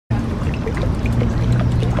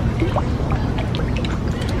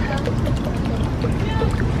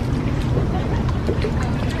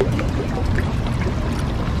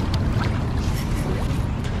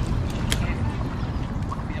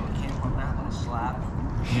slap.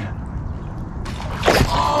 Yeah.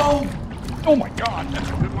 Oh! Oh my God, that's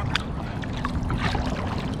a good one.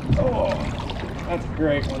 Oh, that's a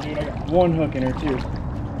great one, dude. I got one hook in her too.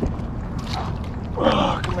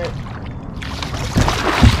 Oh, come here.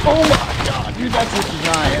 Oh my God, dude, that's a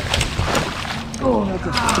giant. Oh, that's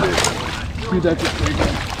a big one. Dude, that's a big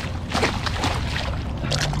one.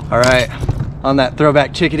 All right, on that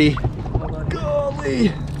throwback chickadee.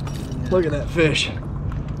 Golly, look at that fish.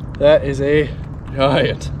 That is a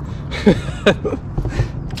giant.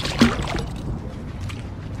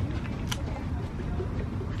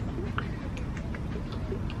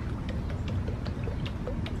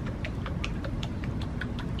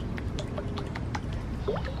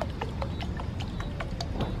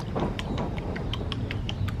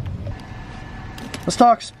 Let's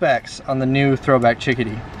talk specs on the new throwback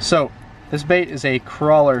chickadee. So this bait is a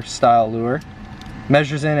crawler style lure,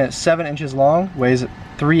 measures in at 7 inches long, weighs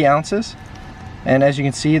 3 ounces, and as you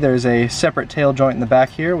can see there's a separate tail joint in the back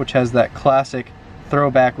here which has that classic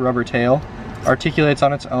throwback rubber tail, articulates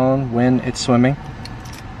on its own when it's swimming.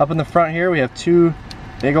 Up in the front here we have 2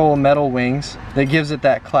 big old metal wings that gives it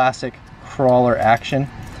that classic crawler action.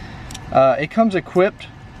 It comes equipped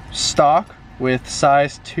stock with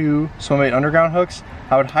size 2 swim bait underground hooks.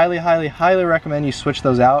 I would highly recommend you switch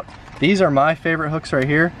those out. These are my favorite hooks right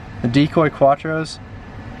here, the Decoy Quattros,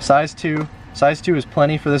 size 2. Size 2 is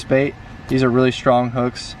plenty for this bait. These are really strong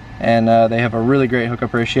hooks and they have a really great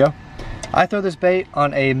hookup ratio. I throw this bait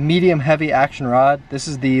on a medium heavy action rod. This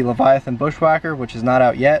is the Leviathan Bushwhacker, which is not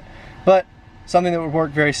out yet, but something that would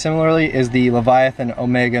work very similarly is the Leviathan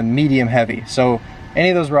Omega medium heavy. So any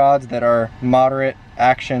of those rods that are moderate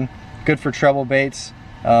action, good for treble baits,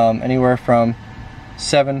 anywhere from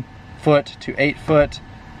 7 foot to 8 foot,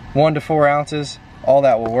 1 to 4 ounces, all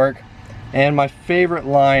that will work. And my favorite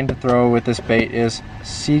line to throw with this bait is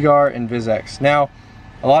Seaguar and Vizex. Now,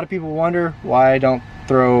 a lot of people wonder why I don't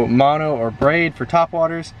throw mono or braid for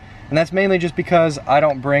topwaters, and that's mainly just because I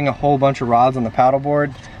don't bring a whole bunch of rods on the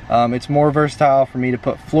paddleboard. It's more versatile for me to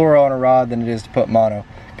put fluoro on a rod than it is to put mono,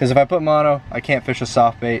 because if I put mono, I can't fish a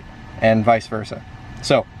soft bait and vice versa.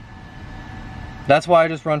 So that's why I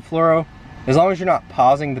just run fluoro. As long as you're not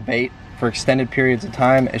pausing the bait for extended periods of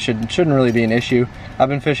time, it shouldn't really be an issue. I've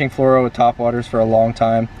been fishing fluoro with topwaters for a long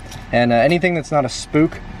time, and anything that's not a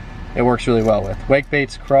spook, it works really well with. Wake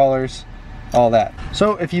baits, crawlers, all that.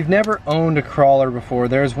 So if you've never owned a crawler before,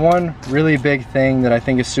 there's one really big thing that I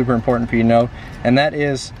think is super important for you to know, and that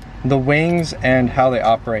is the wings and how they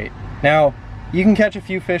operate. Now, you can catch a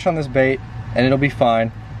few fish on this bait and it'll be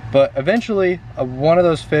fine, but eventually one of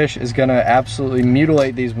those fish is gonna absolutely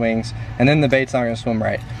mutilate these wings, and then the bait's not gonna swim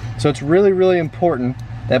right. So it's really important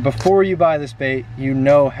that before you buy this bait, you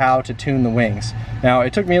know how to tune the wings. Now,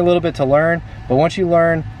 it took me a little bit to learn, but once you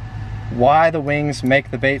learn why the wings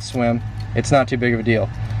make the bait swim, it's not too big of a deal.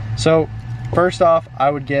 So first off,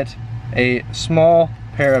 I would get a small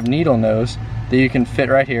pair of needle nose that you can fit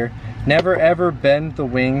right here. Never ever bend the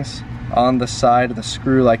wings on the side of the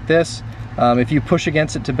screw like this. If you push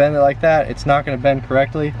against it to bend it like that, it's not going to bend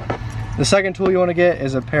correctly. The second tool you want to get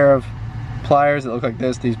is a pair of pliers that look like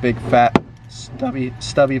this, these big fat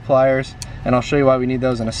stubby pliers, and I'll show you why we need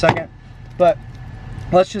those in a second. But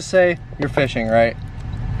let's just say you're fishing, right?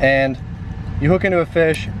 And you hook into a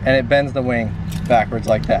fish and it bends the wing backwards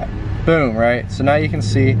like that. Boom, right? So now you can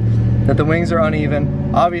see that the wings are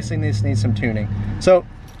uneven. Obviously this needs some tuning. So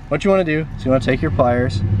what you want to do is you want to take your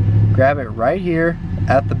pliers, grab it right here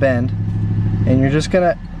at the bend, and you're just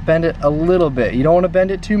gonna bend it a little bit. You don't want to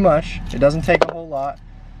bend it too much. It doesn't take a whole lot.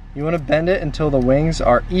 You want to bend it until the wings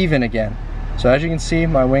are even again. So as you can see,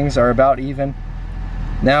 my wings are about even.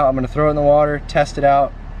 Now I'm going to throw it in the water, test it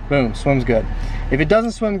out. Boom, swims good. If it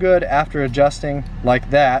doesn't swim good after adjusting like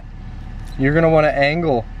that, you're going to want to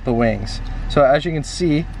angle the wings. So as you can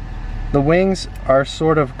see, the wings are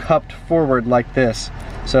sort of cupped forward like this.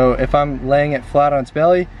 So if I'm laying it flat on its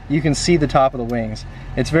belly, you can see the top of the wings.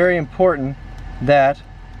 It's very important that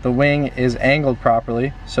the wing is angled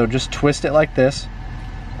properly. So just twist it like this,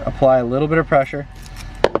 apply a little bit of pressure,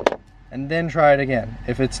 and then try it again.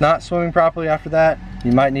 If it's not swimming properly after that,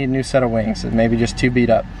 you might need a new set of wings. It may be just too beat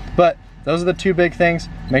up. But those are the two big things.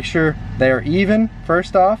 Make sure they are even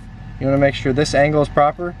first off. You want to make sure this angle is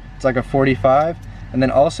proper. It's like a 45. And then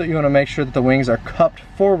also you want to make sure that the wings are cupped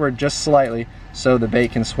forward just slightly so the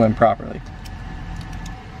bait can swim properly.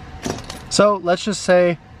 So let's just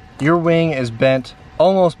say your wing is bent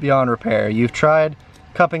almost beyond repair. You've tried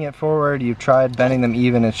cupping it forward, you've tried bending them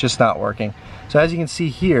even, it's just not working. So as you can see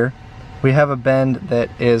here, we have a bend that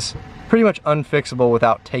is pretty much unfixable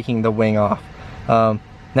without taking the wing off.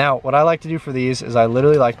 Now, what I like to do for these is I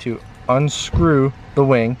literally like to unscrew the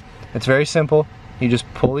wing. It's very simple. You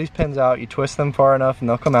just pull these pins out, you twist them far enough and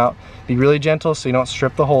they'll come out. Be really gentle so you don't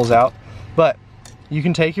strip the holes out. But you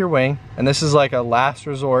can take your wing, and this is like a last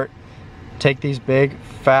resort. Take these big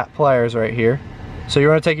fat pliers right here. So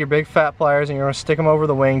you're gonna take your big fat pliers and you're gonna stick them over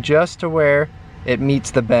the wing just to where it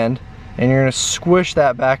meets the bend, and you're gonna squish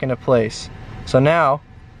that back into place. So now,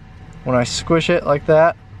 when I squish it like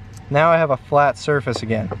that, now I have a flat surface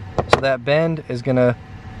again. So that bend is gonna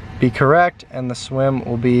be correct and the swim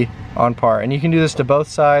will be on par. And you can do this to both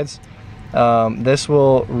sides. This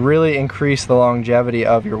will really increase the longevity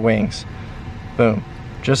of your wings. Boom,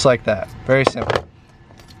 just like that, very simple.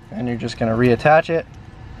 And you're just gonna reattach it.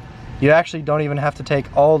 You actually don't even have to take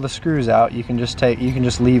all the screws out. You can just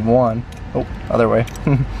leave one. Oh, other way.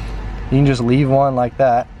 You can just leave one like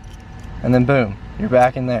that, and then boom, you're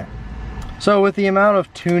back in there. So with the amount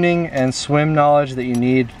of tuning and swim knowledge that you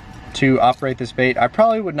need to operate this bait, I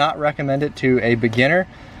probably would not recommend it to a beginner.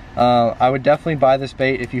 I would definitely buy this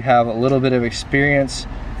bait if you have a little bit of experience,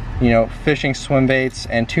 you know, fishing swim baits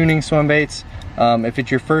and tuning swim baits. If it's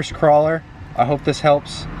your first crawler, I hope this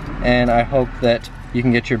helps, and I hope that you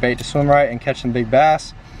can get your bait to swim right and catch some big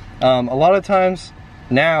bass. A lot of times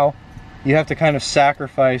now you have to kind of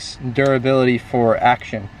sacrifice durability for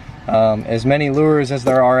action. As many lures as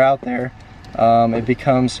there are out there, it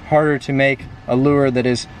becomes harder to make a lure that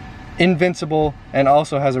is invincible and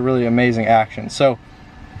also has a really amazing action. So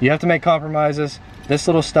you have to make compromises. This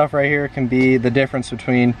little stuff right here can be the difference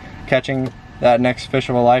between catching that next fish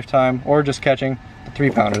of a lifetime or just catching the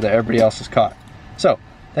 3-pounder that everybody else has caught. So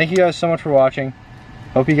thank you guys so much for watching.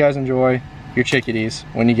 Hope you guys enjoy your chickadees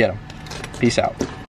when you get them. Peace out.